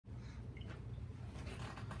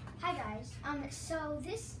guys. So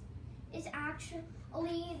this is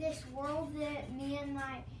actually this world that me and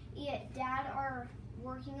my dad are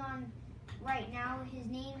working on right now. His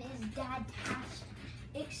name is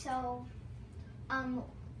Dadtastic. So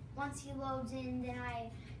once he loads in, then I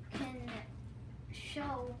can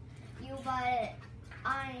show you. But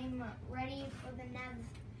I'm ready for the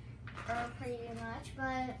Nether pretty much.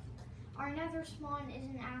 But our Nether spawn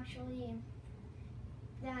isn't actually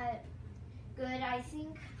that good. I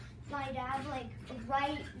think my dad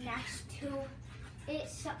right next to it,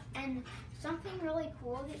 and something really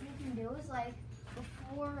cool that you can do is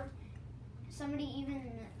before somebody even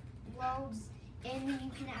loads in,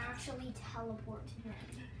 you can actually teleport to him.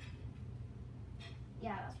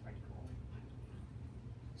 Yeah, that's pretty cool.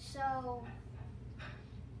 So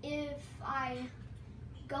if I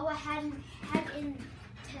go ahead and head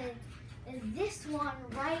into this one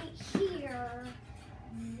right here,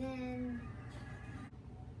 then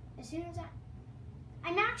as soon as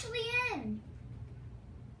I'm actually in.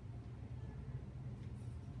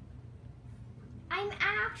 I'm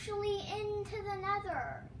actually into the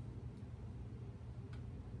Nether.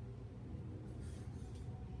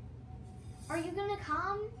 Are you gonna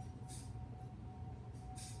come?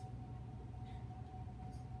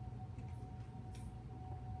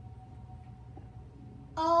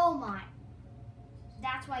 Oh my.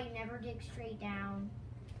 That's why you never dig straight down.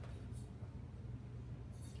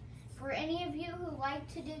 For any of you who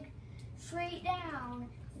like to dig straight down,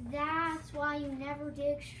 that's why you never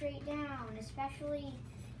dig straight down, especially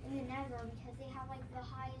in the Nether, because they have the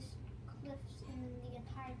highest cliffs in the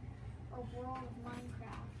entire world of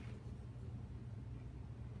Minecraft.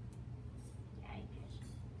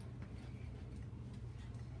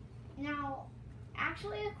 Now,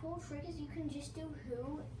 actually a cool trick is you can just do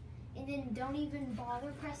who, and then don't even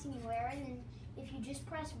bother pressing where, and then if you just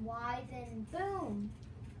press Y, then boom,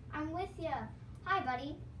 I'm with ya. Hi,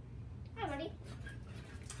 buddy. Hi, buddy.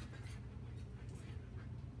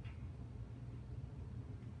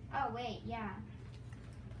 Oh, wait, yeah.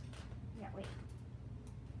 Yeah, wait.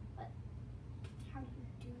 What? How do you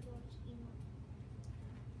do those emotes?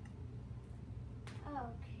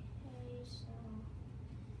 Okay, so.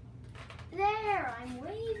 There, I'm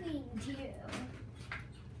waving to you.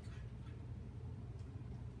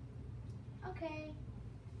 Okay.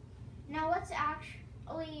 Now let's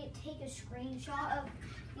actually take a screenshot of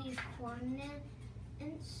these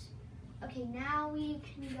coordinates. Okay, now we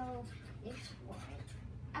can go exploring.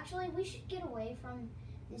 Actually, we should get away from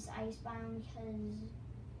this ice biome because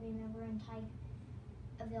remember in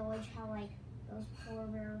a village how those polar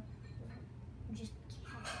bears just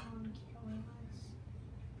kept on killing us.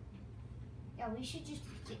 Yeah, we should just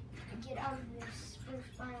get out of this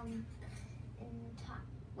spruce biome in time.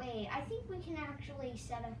 Wait, I think we can actually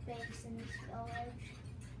set up base in this village.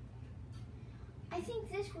 I think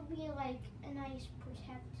this would be a nice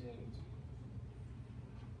protected.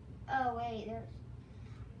 Oh wait,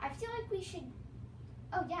 I feel like we should.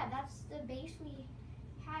 Oh yeah, that's the base we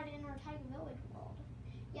had in our Tiger Village world.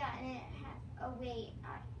 Yeah, and it had. Oh wait,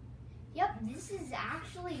 yep, this is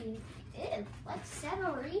actually it. Let's set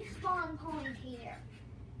a respawn point here.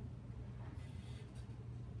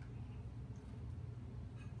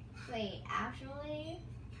 Wait, actually,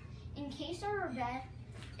 in case our bed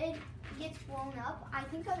it gets blown up, I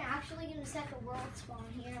think I'm actually gonna set the world spawn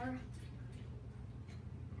here.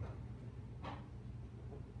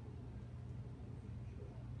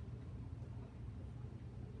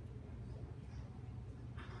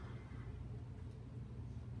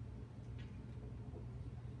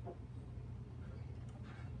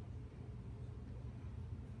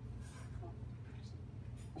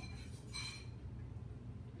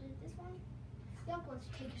 Yep, let's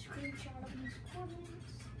take a screenshot of these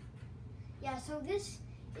coordinates. Yeah, so this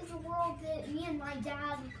is a world that me and my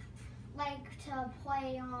dad like to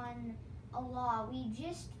play on a lot. We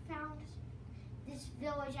just found this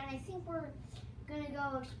village, and I think we're gonna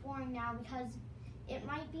go exploring now because it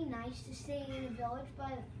might be nice to stay in a village,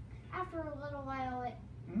 but after a little while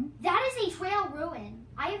That is a trail ruin.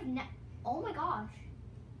 I have oh my gosh.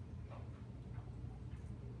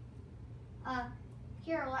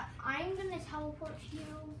 Here, I'm gonna teleport to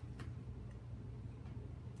you.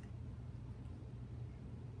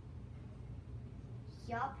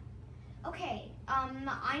 Yup. Okay,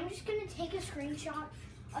 I'm just gonna take a screenshot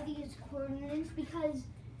of these coordinates because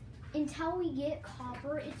until we get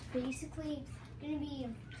copper, it's basically gonna be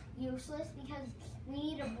useless because we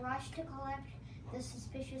need a brush to collect the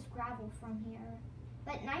suspicious gravel from here.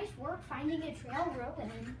 But nice work finding a trail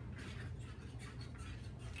ruin.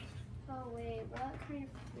 Oh wait, what kind of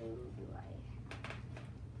food do I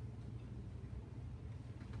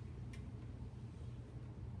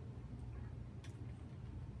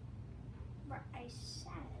what I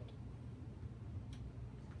said.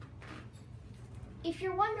 If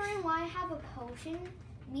you're wondering why I have a potion,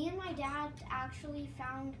 me and my dad actually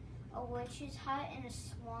found a witch's hut in a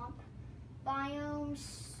swamp biome,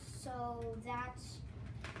 so that's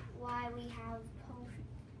why we have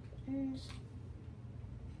potions.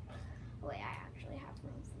 Wait, I actually have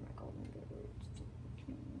room for my golden boots.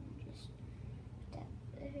 Just step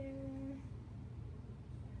there.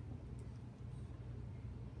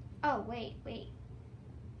 Oh, wait. It's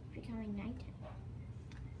becoming nighttime.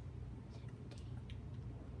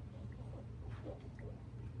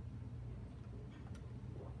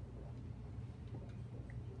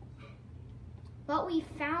 But we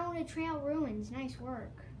found a trail ruins. Nice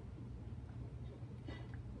work.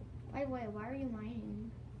 By the way, why are you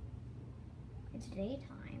mining? It's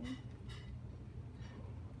daytime.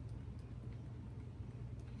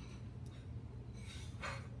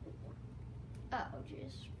 Oh,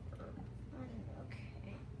 just for fun.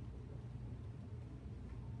 Okay.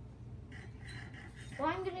 Well,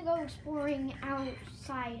 I'm gonna go exploring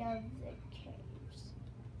outside of the caves.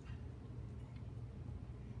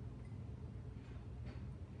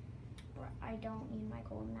 I don't need my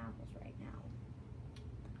golden apples right now.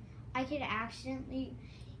 I could accidentally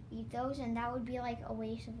eat those, and that would be like a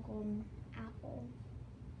waste of a golden apple.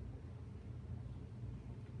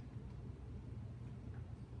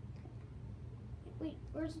 Wait,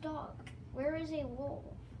 where's the dog? Where is a wolf?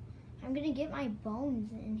 I'm gonna get my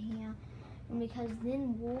bones in here, and because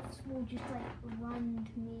then wolves will just like run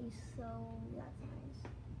to me, so that's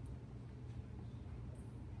nice.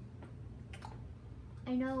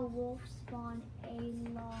 I know wolves spawn a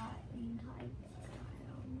lot in Taiga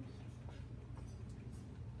biomes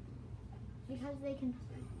because they can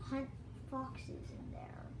hunt foxes in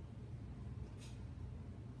there.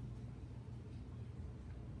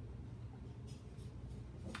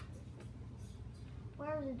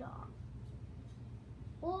 Where's the dog?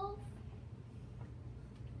 Wolf?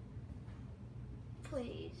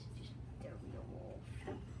 Please, just there be a wolf.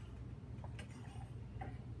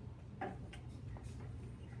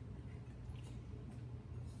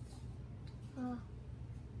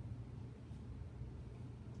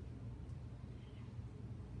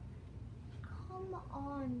 Come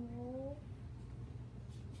on, wolf.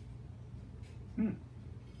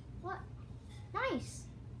 What? Nice.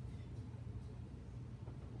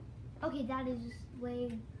 Okay, that is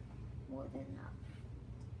way more than enough.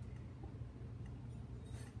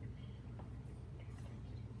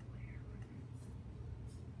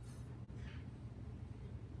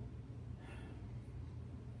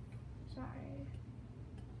 Sorry.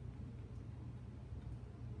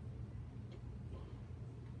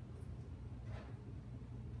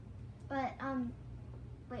 But,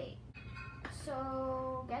 wait.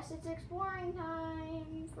 So, guess it's exploring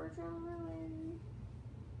time for Trail Ruin.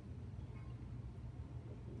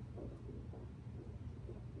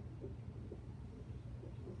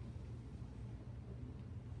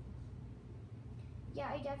 Yeah,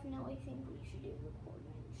 I definitely think we should do the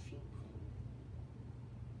coordinate sheet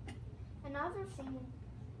thing. Another thing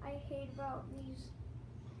I hate about these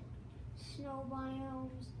snow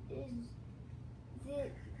biomes is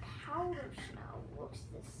that powder snow looks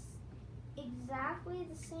exactly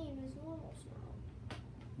the same as normal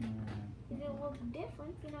snow. If it looked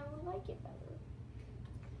different, then I would like it better.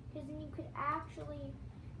 Because then you could actually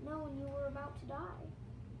know when you were about to die.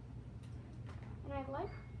 And I like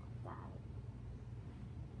that.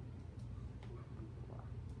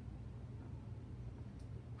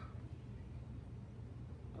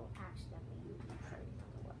 Don't accidentally use your trading on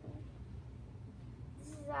the weapon.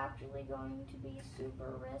 This is actually going to be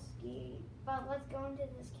super risky, but let's go into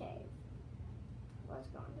this cave. Let's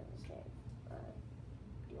go into this cave.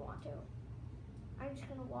 Do you want to? I'm just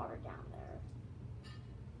gonna water down there.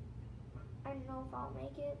 I don't know if I'll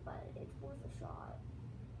make it, but it's worth a shot.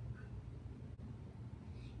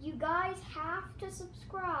 You guys have to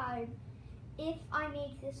subscribe if I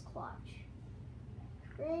make this clutch.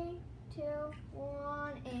 3, 2,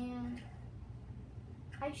 1, and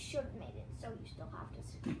I should have made it, so you still have to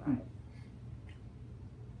subscribe.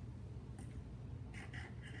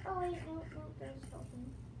 Oh wait, no, there's something.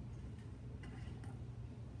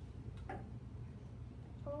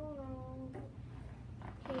 Oh no.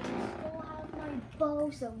 Okay, I still have my bow,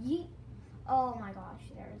 so yeet. Oh my gosh,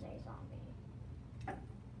 there's a zombie.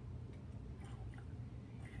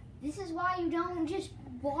 This is why you don't just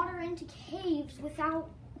water into caves without,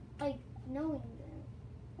 like, knowing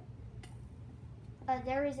them.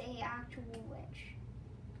 There is a actual witch.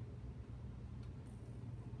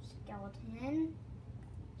 Skeleton.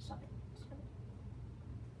 Stop it.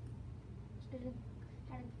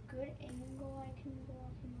 Had to good angle I can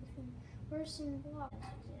block him with. Where's some blocks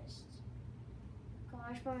exist?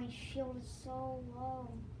 Gosh, but my shield is so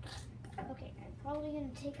low. Okay, I'm probably gonna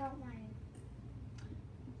take out my.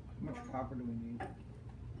 How much copper do we need?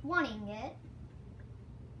 One ingot.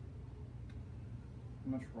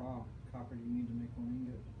 How much raw copper do you need to make one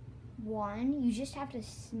ingot? One. You just have to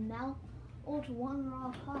smell one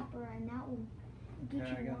raw copper, and that will get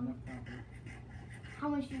Okay, I you got one. enough copper. How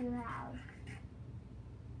much do you have?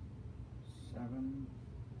 7.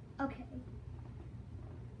 Okay.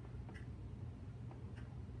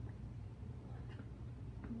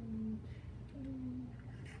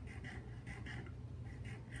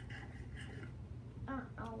 I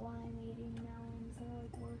don't know why I'm eating melons. They're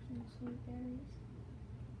like worse than sweet berries.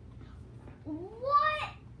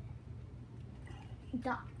 What?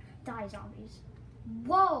 Die zombies.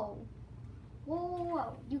 Whoa. Whoa, whoa,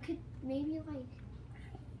 whoa. You could maybe like.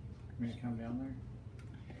 Can you come down there?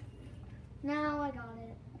 No, I got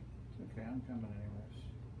it. It's okay, I'm coming anyways.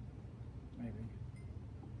 Maybe.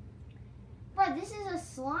 Bro, this is a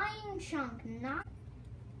slime chunk, not.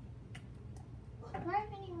 Do I have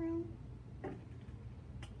any room?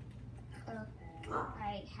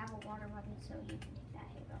 I have a water weapon, so you can take that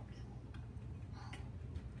hit though.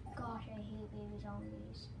 Gosh, I hate baby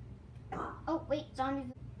zombies. Oh, wait,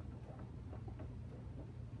 zombies.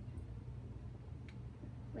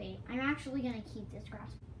 Wait, I'm actually gonna keep this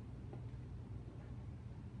grass.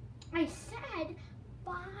 I said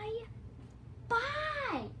bye.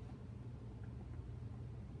 Bye.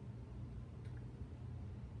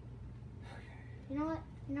 You know what?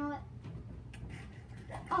 You know what?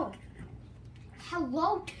 Oh.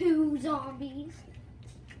 Hello, 2 zombies.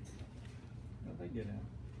 How'd they get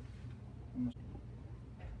in?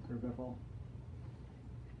 They're Biffle.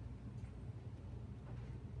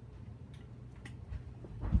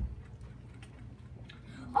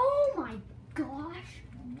 Oh my gosh.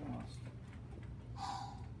 I'm lost.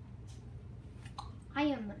 I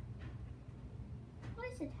am. What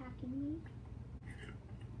is attacking me?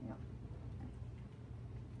 No.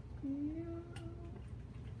 No.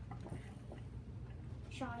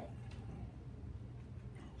 Shot it.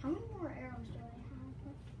 How many more arrows do I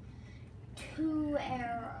have? 2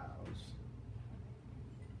 arrows.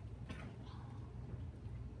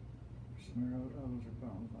 Some arrows. Oh, those are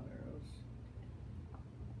bones, not arrows.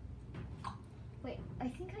 Wait, I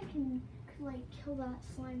think I could like kill that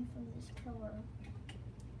slime from this pillar.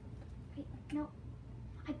 Wait, no.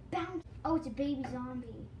 I bounced. Oh, it's a baby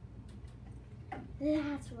zombie.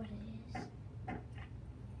 That's what it is.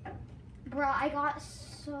 Bruh, I got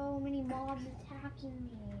so many mobs attacking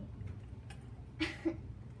me.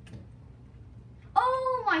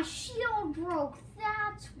 Oh, my shield broke.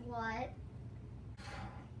 That's what.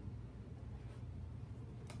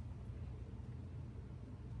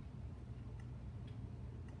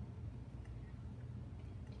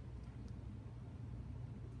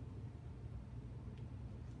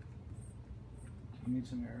 You need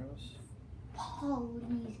some arrows?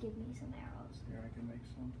 Please give me some arrows. Here, I can make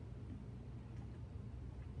some.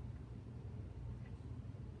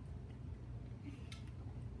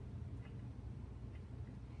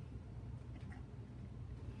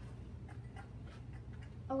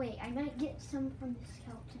 Oh wait, I might get some from the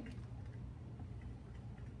skeleton.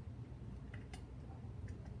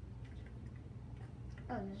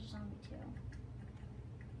 Oh, there's a zombie too.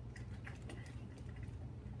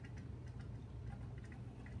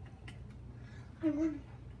 I want.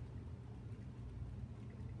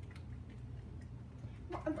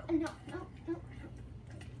 No, no, no.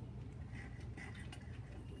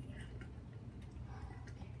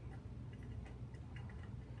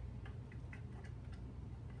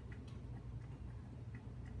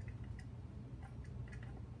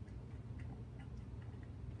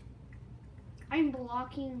 I'm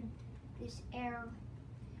blocking this area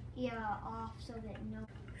off so that no.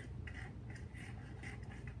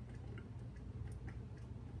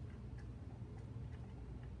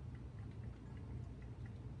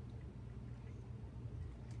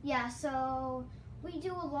 Yeah, so we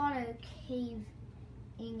do a lot of caving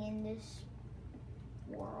in this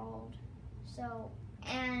world. So,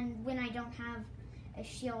 and when I don't have a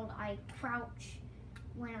shield, I crouch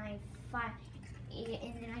when I fight,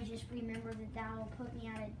 and then I just remember that that'll put me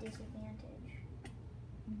at a disadvantage.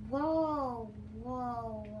 Whoa,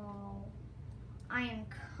 whoa, whoa. I am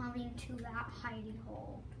coming to that hidey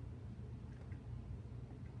hole.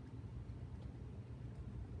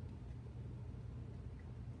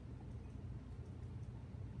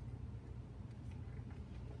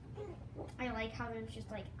 I like how there's just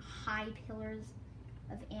like high pillars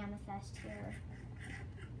of amethyst here.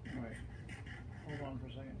 Right. Hold on for a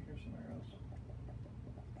second. Here's some arrows.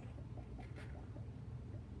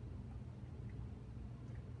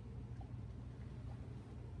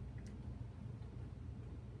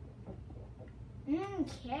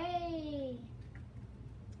 Okay.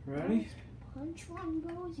 Ready? Punch one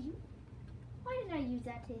goes you. Why did I use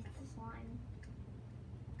that to hit the slime?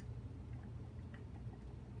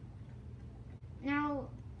 Now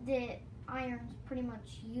the iron's pretty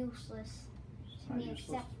much useless to me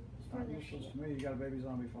except for Not the useless shield. to me. You got a baby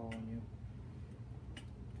zombie following you.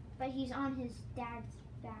 But he's on his dad's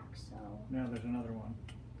back, so. Now there's another one.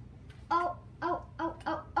 Oh.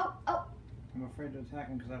 I'm afraid to attack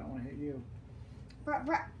him because I don't want to hit you.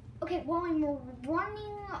 Bruh. Okay, while I'm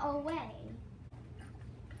running away,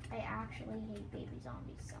 I actually hate baby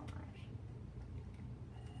zombies so much.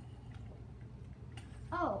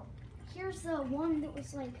 Oh, here's the one that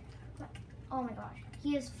was like, oh my gosh,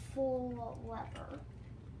 he is full leather.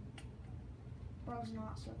 Bro's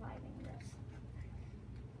not surviving this.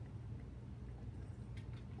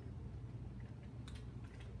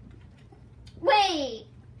 Wait,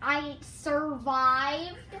 I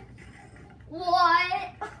survived?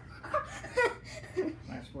 What?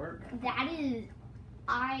 Nice work. That is,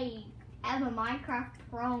 I am a Minecraft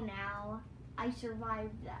pro now. I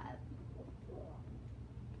survived that.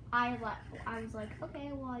 I was like,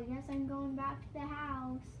 okay, well, I guess I'm going back to the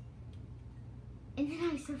house. And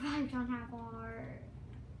then I survived on half heart.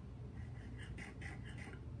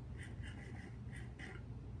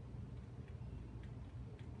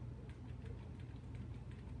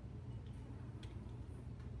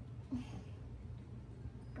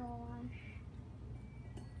 Gosh.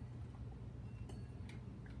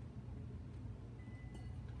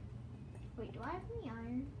 Wait, do I have any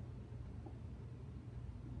iron?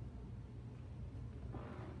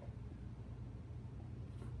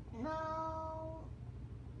 No.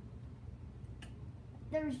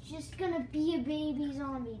 There's just gonna be a baby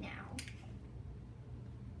zombie now.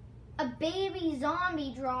 A baby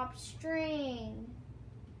zombie dropped string.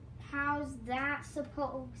 How's that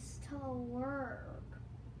supposed to work?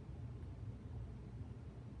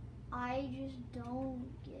 I just don't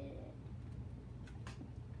get it.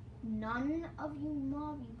 None of you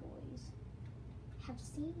mobby boys have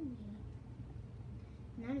seen me.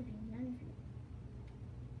 None of you.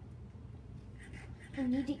 I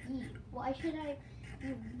need to eat. Why should I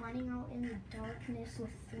be running out in the darkness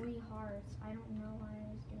with 3 hearts? I don't know why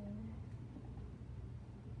I was doing that.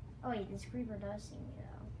 Oh wait, this creeper does see me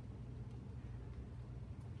though.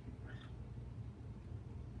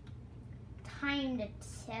 Time to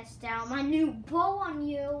test out my new bow on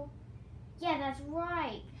you. Yeah, that's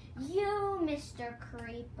right. You, Mr.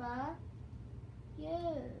 Creeper.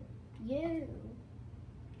 You.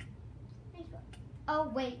 Oh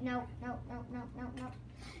wait, no.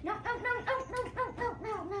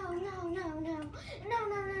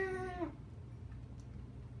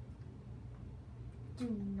 Do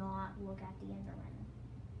not look at the Enderman.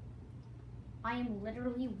 I am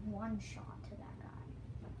literally one shot to that guy.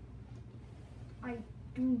 I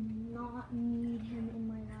do not need him in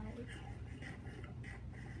my life.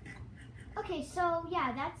 Okay, so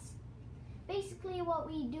yeah, that's basically what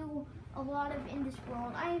we do a lot of in this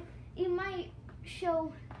world. It might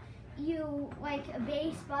show you like a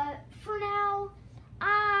base, but for now,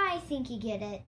 I think you get it.